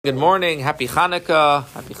Good morning. Happy Hanukkah.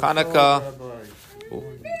 Happy Hanukkah.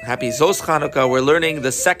 Happy Zos Hanukkah. We're learning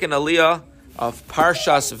the second aliyah of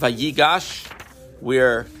Parshas Vayigash,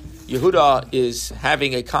 where Yehuda is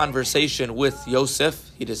having a conversation with Yosef.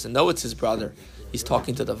 He doesn't know it's his brother. He's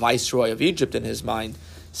talking to the viceroy of Egypt in his mind,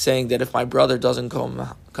 saying that if my brother doesn't come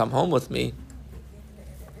home with me,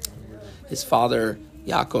 his father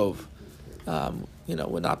Yaakov,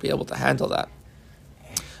 would not be able to handle that.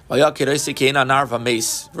 Verse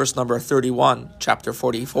number 31, chapter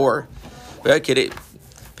 44. Page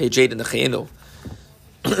 8 in the Chayenu.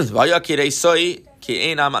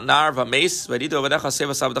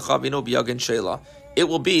 It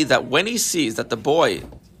will be that when he sees that the boy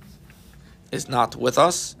is not with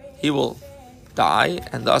us, he will die,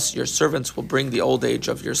 and thus your servants will bring the old age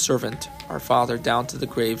of your servant, our father, down to the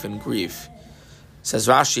grave in grief. Says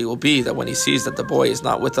Rashi, it will be that when he sees that the boy is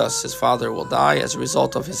not with us, his father will die as a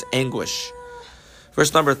result of his anguish.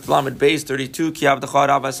 Verse number Lamed Beis 32.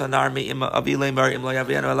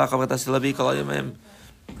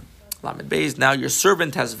 Lamed Beis, now your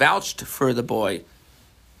servant has vouched for the boy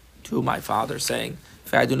to my father, saying,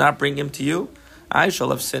 if I do not bring him to you, I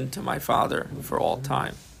shall have sinned to my father for all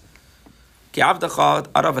time. Says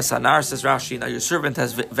Rashi, now your servant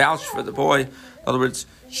has vouched for the boy. In other words,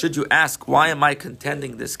 should you ask, why am I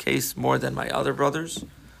contending this case more than my other brothers?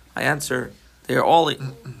 I answer, they are all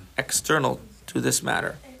external to this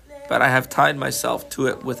matter, but I have tied myself to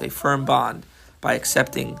it with a firm bond by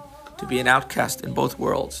accepting to be an outcast in both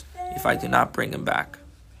worlds if I do not bring him back.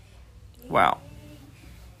 Wow.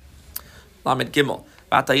 Lamed Gimel.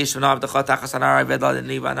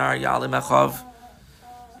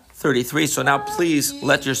 33. So now please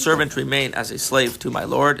let your servant remain as a slave to my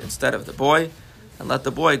Lord instead of the boy, and let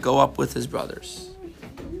the boy go up with his brothers.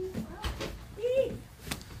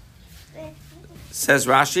 Says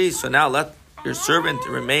Rashi, so now let your servant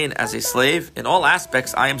remain as a slave. In all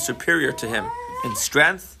aspects, I am superior to him, in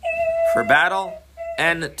strength, for battle,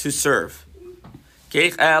 and to serve. For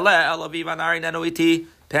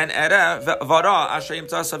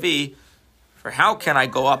how can I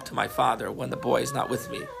go up to my father when the boy is not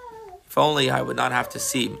with me? If only I would not have to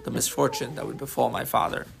see the misfortune that would befall my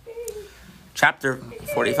father. Chapter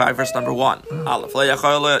 45, verse number 1.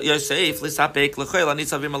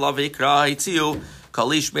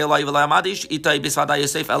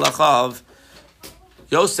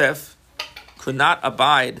 Yosef could not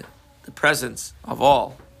abide the presence of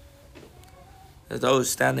all those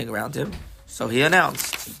standing around him, so he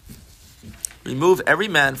announced, remove every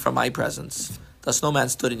man from my presence. Thus no man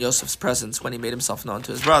stood in Yosef's presence when he made himself known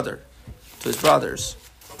to his brothers.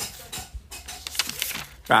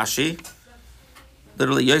 Rashi,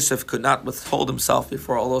 literally, Yosef could not withhold himself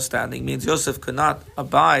before all those standing. Means Yosef could not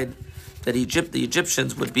abide that the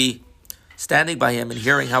Egyptians would be standing by him and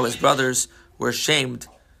hearing how his brothers were ashamed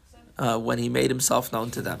when he made himself known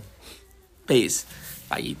to them. Beis.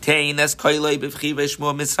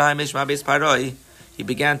 He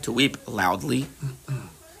began to weep loudly.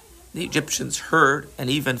 The Egyptians heard, and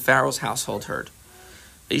even Pharaoh's household heard.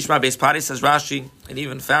 Ishma Beis Pari, says Rashi, and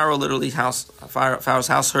even Pharaoh, literally Pharaoh's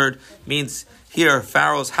house heard, means here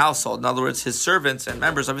Pharaoh's household. In other words, his servants and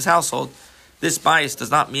members of his household. This bias does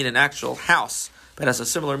not mean an actual house, but has a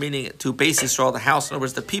similar meaning to Beis Yisrael, the house. In other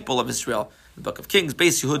words, the people of Israel. In the Book of Kings,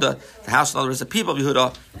 Beis Yehuda, the house. In other words, the people of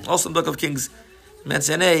Yehuda. Also in the Book of Kings,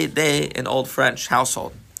 Mentionné, they, an old French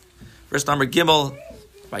household. Verse number Gimel.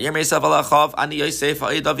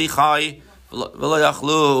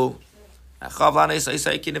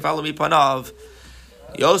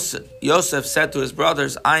 Yosef said to his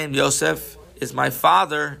brothers, I am Yosef, is my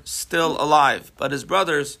father still alive? But his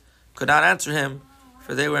brothers could not answer him,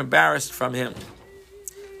 for they were embarrassed from him.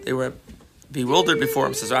 They were bewildered before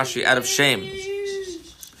him, says Rashi, out of shame.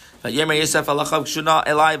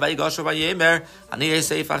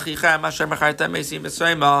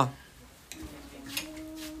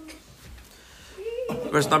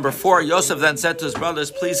 Verse number 4, Yosef then said to his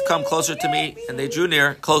brothers, please come closer to me. And they drew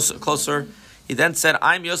near, closer. He then said,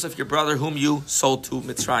 I'm Yosef, your brother, whom you sold to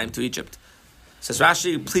Mitzrayim, to Egypt. Says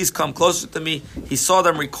Rashi, please come closer to me. He saw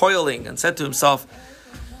them recoiling and said to himself,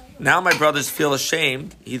 now my brothers feel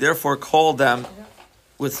ashamed. He therefore called them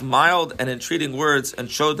with mild and entreating words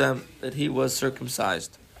and showed them that he was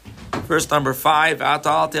circumcised. Verse number 5,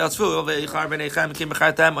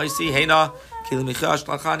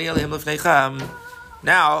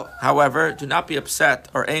 now, however, do not be upset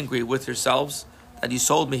or angry with yourselves that you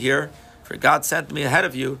sold me here, for God sent me ahead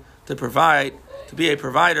of you to be a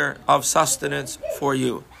provider of sustenance for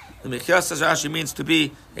you. The Mechiyah, says Rashi, means to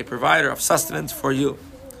be a provider of sustenance for you.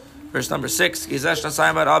 Verse number 6.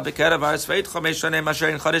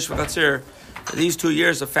 These 2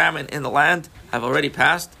 years of famine in the land have already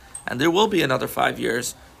passed, and there will be another 5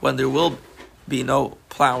 years when there will be no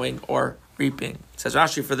plowing or reaping. It says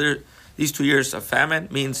Rashi, these 2 years of famine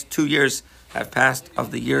means 2 years have passed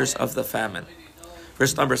of the years of the famine.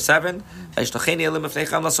 Verse number 7. But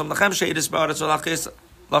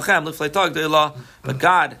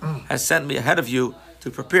God has sent me ahead of you to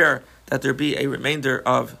prepare that there be a remainder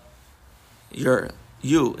of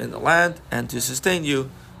you in the land, and to sustain you,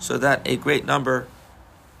 so that a great number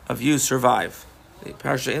of you survive. The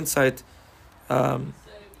Parsha Insight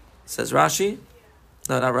says Rashi,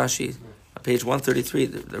 no, not Rashi, page 133,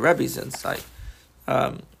 the Rebbe's Insight.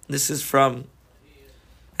 This is from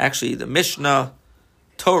actually the Mishnah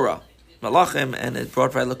Torah, Malachim, and it's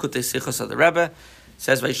brought by Lakutei Sichos of the Rebbe. It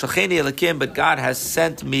says, "Vayishlacheni Elokim," but God has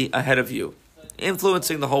sent me ahead of you,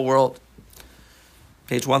 influencing the whole world.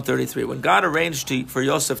 Page 133. When God arranged for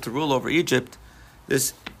Yosef to rule over Egypt,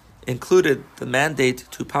 this included the mandate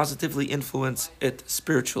to positively influence it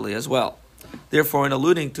spiritually as well. Therefore, in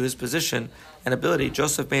alluding to his position and ability,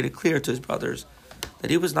 Joseph made it clear to his brothers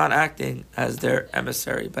that he was not acting as their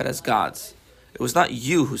emissary, but as God's. It was not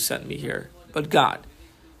you who sent me here, but God.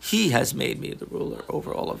 He has made me the ruler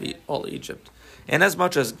over all Egypt. And as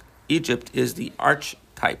much as Egypt is the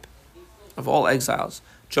archetype of all exiles,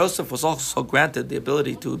 Joseph was also granted the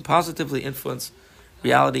ability to positively influence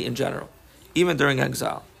reality in general, even during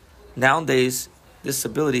exile. Nowadays, this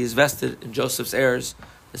ability is vested in Joseph's heirs,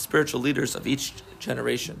 the spiritual leaders of each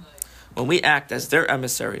generation. When we act as their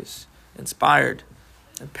emissaries, inspired,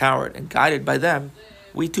 empowered, and guided by them,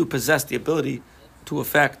 we too possess the ability to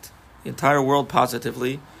affect the entire world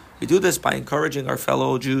positively. We do this by encouraging our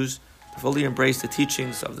fellow Jews to fully embrace the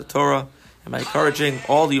teachings of the Torah, and by encouraging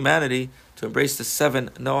all humanity to embrace the 7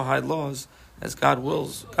 Noahide laws as God's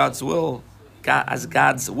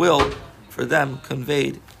will for them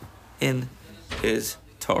conveyed in His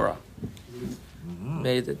Torah.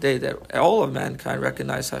 May the day that all of mankind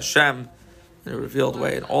recognize Hashem in a revealed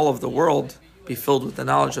way, and all of the world be filled with the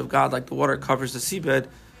knowledge of God like the water covers the seabed,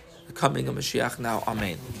 the coming of Mashiach now.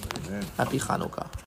 Amen. Happy Chanukah.